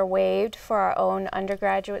items that are waived for our own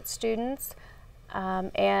undergraduate students.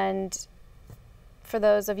 And for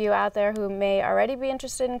those of you out there who may already be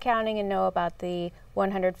interested in accounting and know about the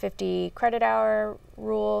 150 credit hour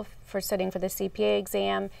rule for sitting for the CPA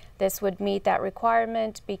exam, this would meet that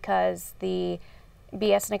requirement because the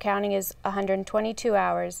BS in accounting is 122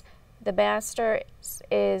 hours. The master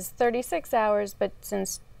is 36 hours, but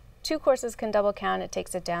since 2 courses can double count, it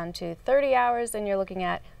takes it down to 30 hours, and you're looking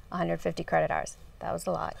at 150 credit hours. That was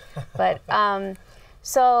a lot. But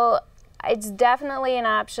so it's definitely an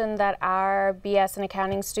option that our BS and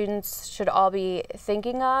accounting students should all be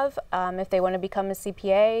thinking of if they want to become a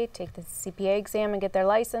CPA, take the CPA exam and get their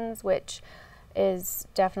license, which is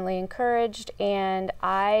definitely encouraged. And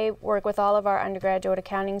I work with all of our undergraduate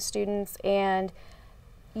accounting students and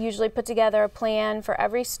usually put together a plan for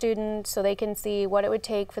every student so they can see what it would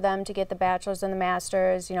take for them to get the bachelor's and the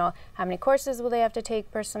master's. You know, how many courses will they have to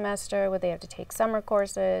take per semester? Would they have to take summer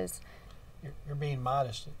courses? You're being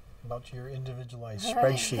modest about your individualized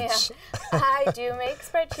spreadsheets. Yeah. I do make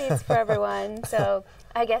spreadsheets for everyone, so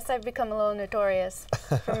I guess I've become a little notorious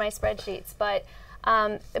for my spreadsheets. But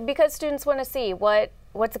because students want to see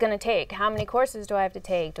what's it going to take, how many courses do I have to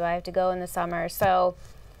take, do I have to go in the summer? So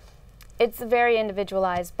it's very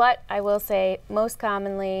individualized, but I will say most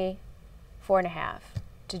commonly 4.5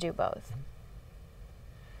 to do both.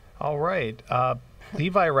 All right.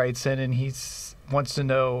 Levi writes in and he wants to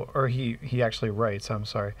know, or he actually writes, I'm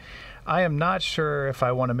sorry. I am not sure if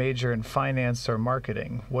I want to major in finance or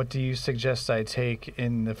marketing. What do you suggest I take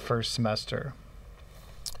in the first semester?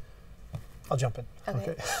 I'll jump in.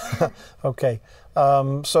 Okay. Okay.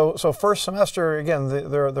 So first semester, again,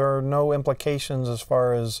 there are no implications as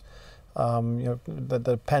far as that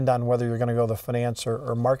depend on whether you're going to go the finance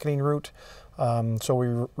or marketing route. So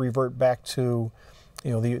we revert back to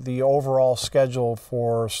the overall schedule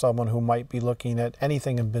for someone who might be looking at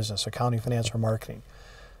anything in business, accounting, finance, or marketing.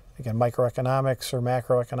 Again, microeconomics or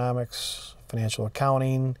macroeconomics, financial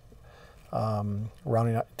accounting,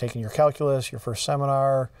 rounding out, taking your calculus, your first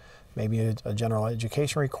seminar, maybe a general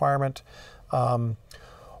education requirement.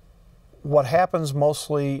 what happens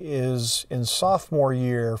mostly is in sophomore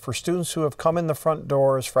year, for students who have come in the front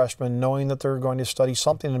door as freshmen knowing that they're going to study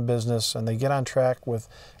something in business, and they get on track with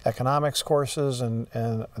economics courses and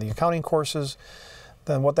the accounting courses,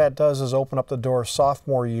 then what that does is open up the door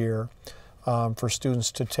sophomore year for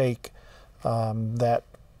students to take that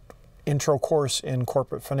intro course in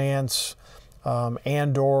corporate finance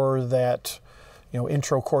and or that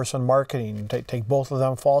intro course in marketing. Take both of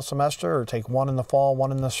them fall semester, or take one in the fall,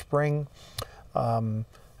 one in the spring. Again,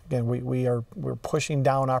 we're pushing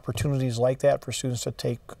down opportunities like that for students to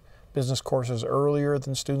take business courses earlier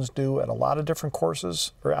than students do at a lot of different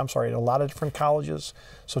courses, or I'm sorry, at a lot of different colleges.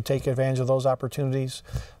 So take advantage of those opportunities.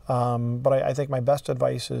 But I think my best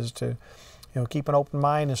advice is to keep an open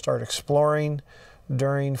mind and start exploring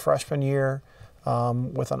during freshman year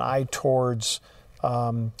with an eye towards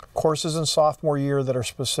courses in sophomore year that are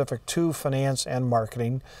specific to finance and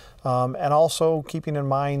marketing, and also keeping in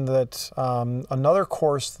mind that another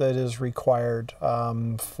course that is required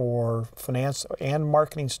for finance and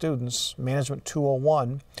marketing students, Management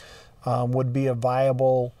 201, would be a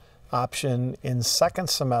viable option in second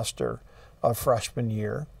semester of freshman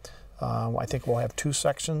year. I think we'll have 2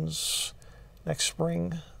 sections next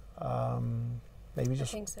spring, maybe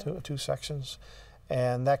just two sections.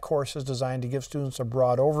 And that course is designed to give students a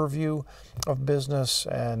broad overview of business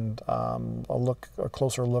and a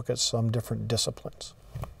closer look at some different disciplines.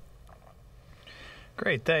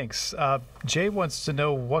 Great, thanks. Jay wants to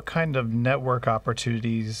know what kind of networking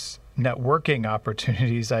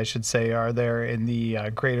opportunities, I should say, are there in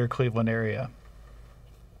the greater Cleveland area?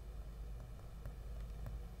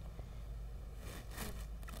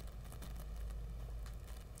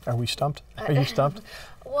 Are we stumped? Are you stumped?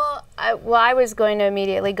 Well, I was going to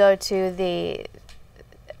immediately go to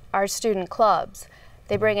our student clubs.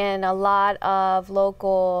 They bring in a lot of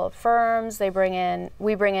local firms. We bring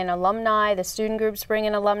in alumni. The student groups bring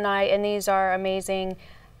in alumni, and these are amazing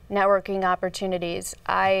networking opportunities.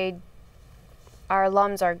 Our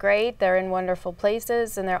alums are great. They're in wonderful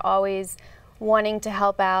places, and they're always wanting to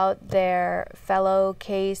help out their fellow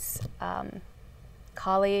CASE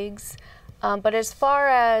colleagues. But as far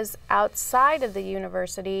as outside of the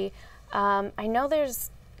university, I know there's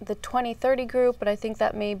the 2030 group, but I think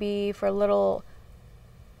that may be for a little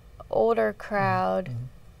older crowd.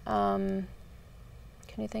 Can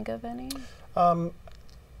you think of any?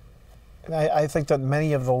 I think that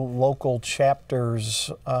many of the local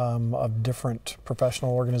chapters of different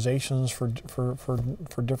professional organizations for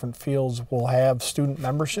different fields will have student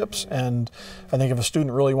memberships, and I think if a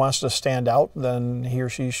student really wants to stand out, then he or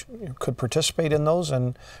she could participate in those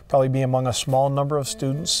and probably be among a small number of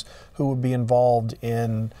students who would be involved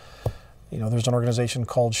in, there's an organization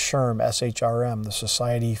called SHRM, S-H-R-M, the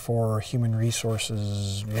Society for Human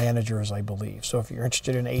Resources Managers, I believe. So if you're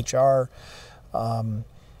interested in HR,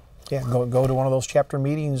 go to one of those chapter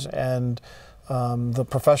meetings, and the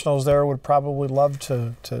professionals there would probably love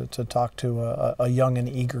to talk to a young and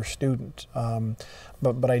eager student.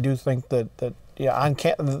 But I do think that the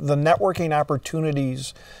networking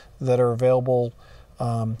opportunities that are available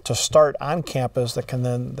to start on campus that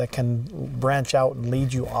can branch out and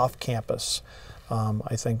lead you off campus.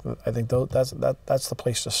 I think that's the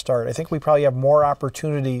place to start. I think we probably have more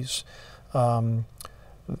opportunities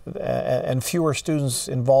and fewer students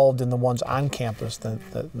involved in the ones on campus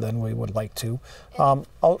than we would like to.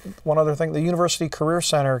 One other thing, the University Career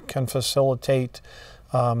Center can facilitate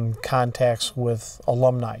contacts with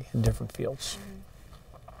alumni in different fields.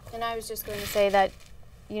 And I was just going to say that,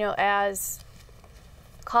 as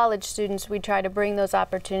college students, we try to bring those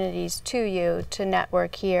opportunities to you to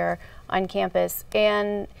network here on campus.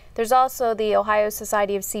 And there's also the Ohio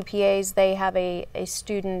Society of CPAs. They have a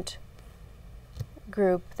student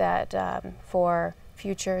group that for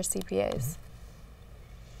future CPAs.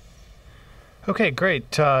 Okay, great.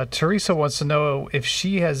 Teresa wants to know if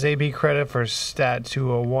she has AB credit for Stat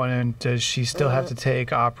 201, and does she still have to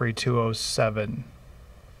take OPRI 207?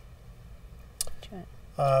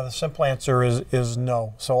 The simple answer is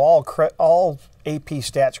no. So all AP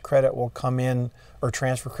Stats credit will come in, or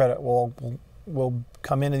transfer credit will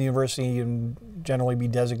come into the university and generally be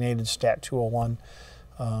designated Stat 201.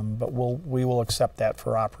 But we will accept that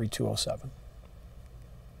for OPRI 207.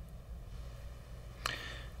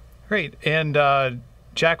 Great. And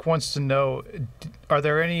Jack wants to know, are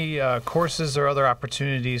there any courses or other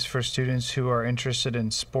opportunities for students who are interested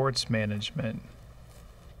in sports management?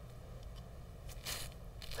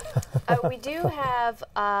 We do have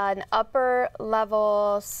an upper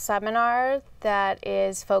level seminar that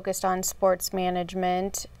is focused on sports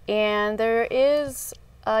management, and there is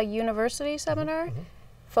a university seminar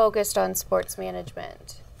focused on sports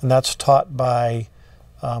management. and that's taught by,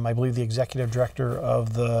 I believe, the executive director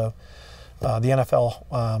of the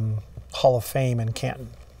NFL Hall of Fame in Canton.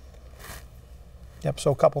 Yep,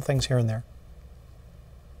 so a couple things here and there.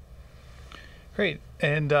 Great.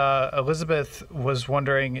 And Elizabeth was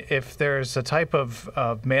wondering if there's a type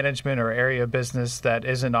of management or area of business that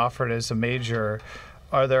isn't offered as a major.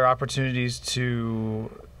 Are there opportunities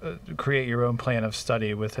to create your own plan of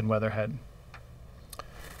study within Weatherhead?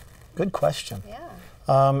 Good question. Yeah.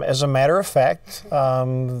 As a matter of fact,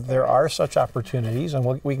 there are such opportunities,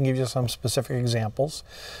 and we can give you some specific examples,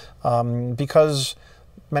 because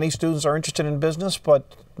many students are interested in business, but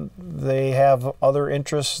they have other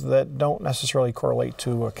interests that don't necessarily correlate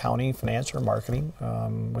to accounting, finance, or marketing,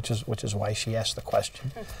 which is why she asked the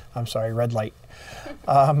question. I'm sorry, red light.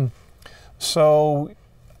 So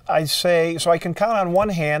I can count on one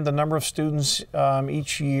hand the number of students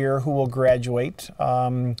each year who will graduate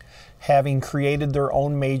having created their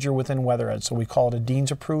own major within Weatherhead. So we call it a Dean's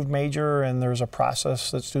approved major, and there's a process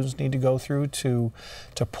that students need to go through to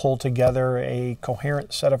pull together a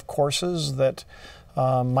coherent set of courses that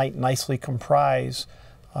might nicely comprise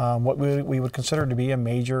what we would consider to be a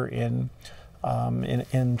major in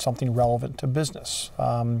something relevant to business.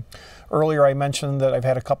 Earlier I mentioned that I've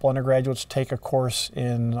had a couple undergraduates take a course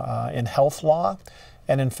in health law,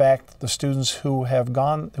 and in fact the students who have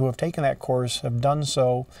taken that course have done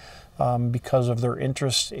so because of their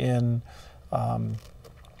interest in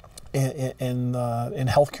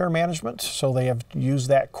healthcare management. So they have used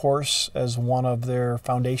that course as one of their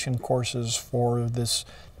foundation courses for this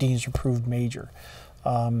Dean's approved major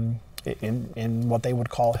in what they would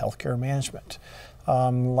call healthcare management.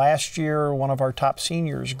 Last year, one of our top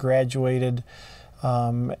seniors graduated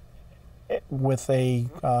with a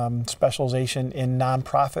specialization in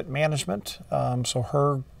nonprofit management. So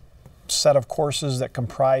her set of courses that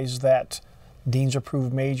comprise that Dean's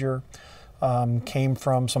approved major came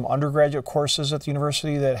from some undergraduate courses at the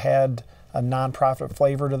university that had a nonprofit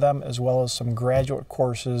flavor to them, as well as some graduate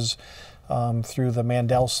courses through the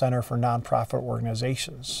Mandel Center for Nonprofit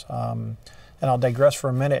Organizations. And I'll digress for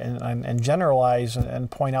a minute and generalize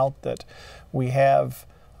and point out that we have,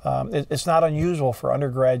 it's not unusual for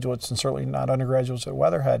undergraduates, and certainly not undergraduates at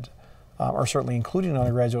Weatherhead, or certainly including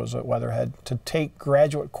undergraduates at Weatherhead, to take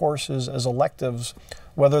graduate courses as electives,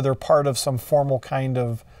 whether they're part of some formal kind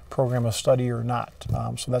of program of study or not.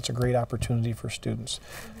 So that's a great opportunity for students.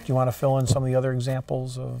 Do you want to fill in some of the other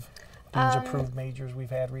examples of Dean's approved majors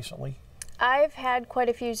we've had recently? I've had quite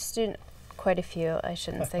a few, I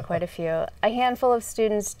shouldn't say quite a few. A handful of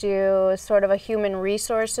students do sort of a human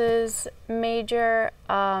resources major.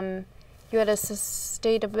 You had a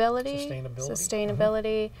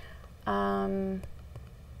sustainability.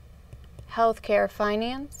 Healthcare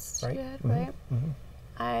finance. Right. You had, right? Mm-hmm.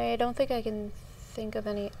 I don't think I can think of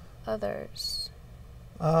any others.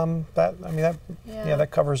 That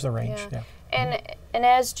covers the range. Yeah. Yeah. And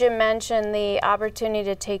as Jim mentioned, the opportunity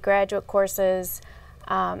to take graduate courses,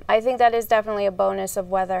 I think that is definitely a bonus of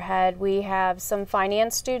Weatherhead. We have some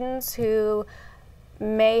finance students who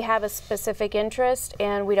may have a specific interest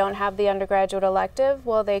and we don't have the undergraduate elective.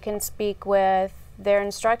 Well, they can speak with their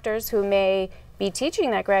instructors who may be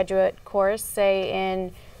teaching that graduate course, say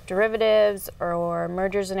in derivatives or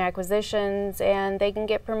mergers and acquisitions, and they can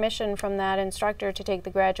get permission from that instructor to take the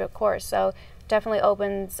graduate course. So definitely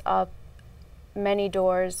opens up many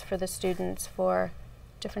doors for the students for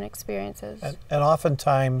different experiences. And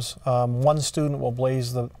oftentimes, one student will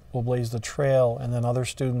blaze the trail, and then other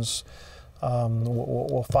students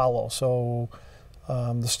will follow. So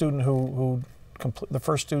the student the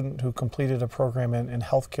first student who completed a program in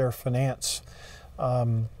healthcare finance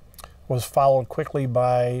was followed quickly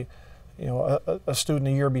by, a student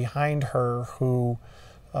a year behind her who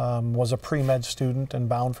was a pre-med student and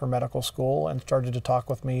bound for medical school, and started to talk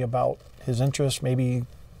with me about his interest, maybe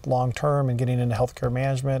long-term, in getting into healthcare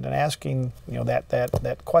management, and asking,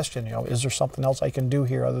 that question, is there something else I can do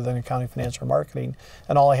here other than accounting, finance, or marketing?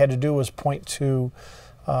 And all I had to do was point to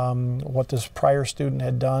what this prior student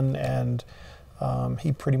had done, and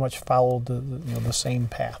he pretty much followed the same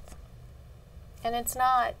path. And it's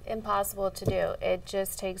not impossible to do. It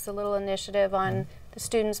just takes a little initiative on the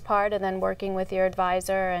student's part, and then working with your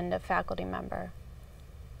advisor and a faculty member.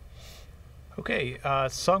 Okay,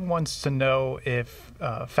 Sung wants to know if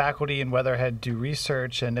faculty in Weatherhead do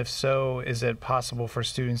research, and if so, is it possible for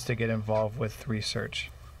students to get involved with research?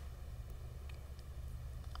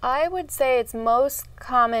 I would say it's most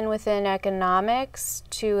common within economics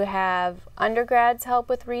to have undergrads help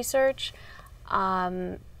with research.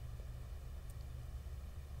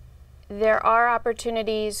 There are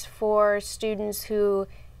opportunities for students who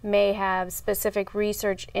may have specific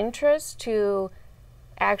research interests to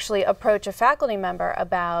actually approach a faculty member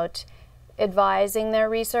about advising their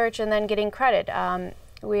research and then getting credit.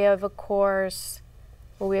 We have a course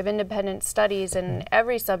where we have independent studies in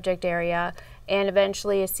every subject area, and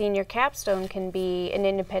eventually a senior capstone can be an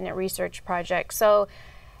independent research project. So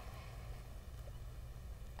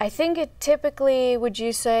I think it typically, would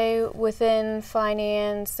you say, within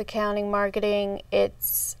finance, accounting, marketing,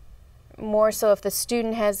 it's more so if the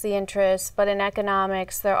student has the interest, but in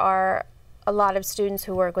economics, there are a lot of students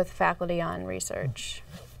who work with faculty on research.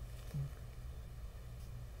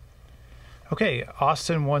 Okay,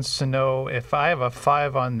 Austin wants to know if I have a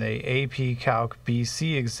 5 on the AP Calc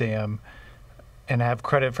BC exam and have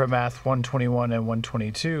credit for Math 121 and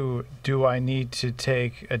 122, do I need to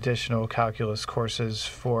take additional calculus courses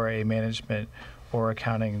for a management or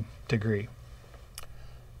accounting degree?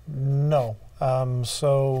 No.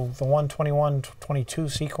 So the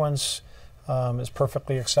 121-22 sequence is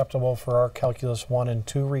perfectly acceptable for our Calculus 1 and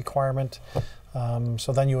 2 requirement.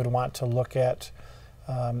 So then you would want to look at,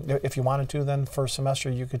 if you wanted to, then first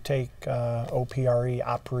semester you could take OPRE,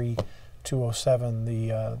 OPRE 207,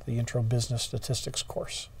 the Intro Business Statistics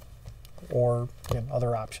course, or again,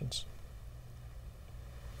 other options.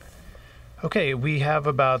 Okay, we have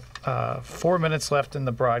about 4 minutes left in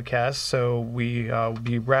the broadcast, so we'll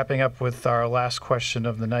be wrapping up with our last question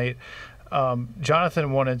of the night.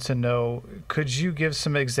 Jonathan wanted to know, could you give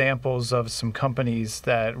some examples of some companies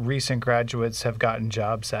that recent graduates have gotten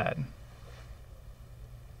jobs at? You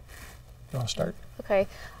want to start? Okay.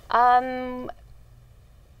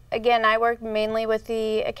 Again, I work mainly with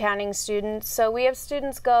the accounting students, so we have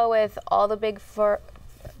students go with all the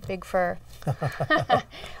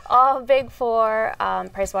all Big Four,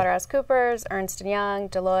 PricewaterhouseCoopers, Ernst & Young,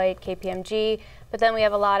 Deloitte, KPMG, but then we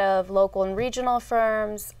have a lot of local and regional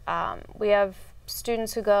firms. We have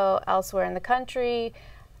students who go elsewhere in the country,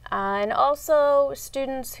 and also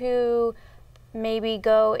students who maybe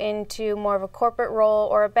go into more of a corporate role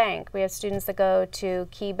or a bank. We have students that go to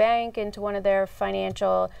Key Bank into one of their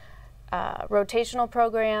financial rotational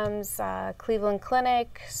programs, Cleveland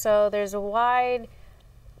Clinic, so there's a wide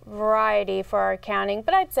variety for our accounting,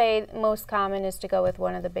 but I'd say most common is to go with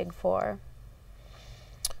one of the Big Four.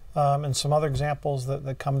 And some other examples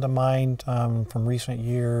that come to mind from recent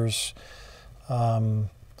years,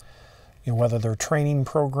 whether they're training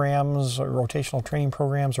programs, or rotational training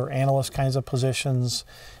programs, or analyst kinds of positions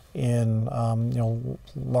in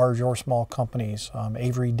large or small companies.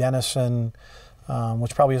 Avery Dennison,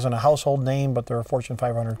 which probably isn't a household name, but they're a Fortune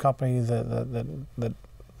 500 company that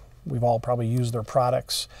we've all probably used their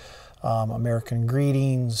products. American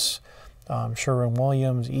Greetings,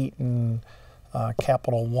 Sherwin-Williams, Eaton,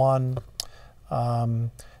 Capital One.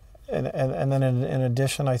 And then in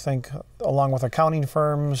addition, I think, along with accounting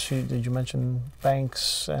firms, did you mention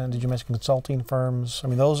banks, and did you mention consulting firms? I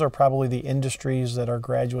mean, those are probably the industries that our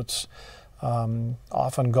graduates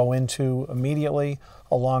often go into immediately,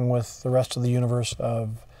 along with the rest of the universe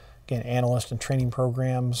of, again, analyst and training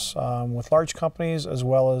programs with large companies as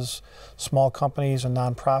well as small companies and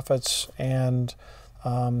nonprofits. And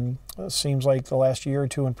it seems like the last year or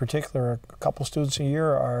two in particular, a couple students a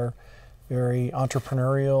year are very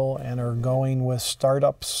entrepreneurial and are going with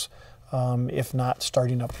startups, if not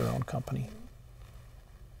starting up their own company.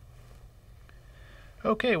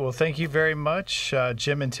 Okay, well, thank you very much,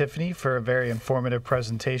 Jiim and Tiffany, for a very informative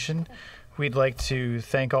presentation. We'd like to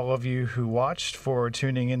thank all of you who watched for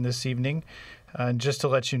tuning in this evening. And just to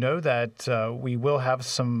let you know that we will have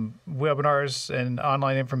some webinars and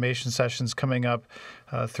online information sessions coming up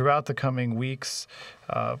throughout the coming weeks.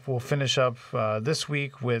 We'll finish up this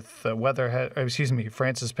week with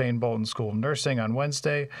Francis Payne Bolton School of Nursing on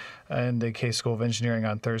Wednesday and the Case School of Engineering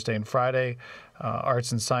on Thursday and Friday.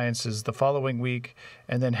 Arts and Sciences the following week,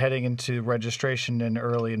 and then heading into registration in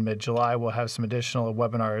early and mid-July, we'll have some additional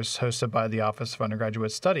webinars hosted by the Office of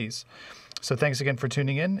Undergraduate Studies. So thanks again for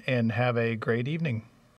tuning in, and have a great evening.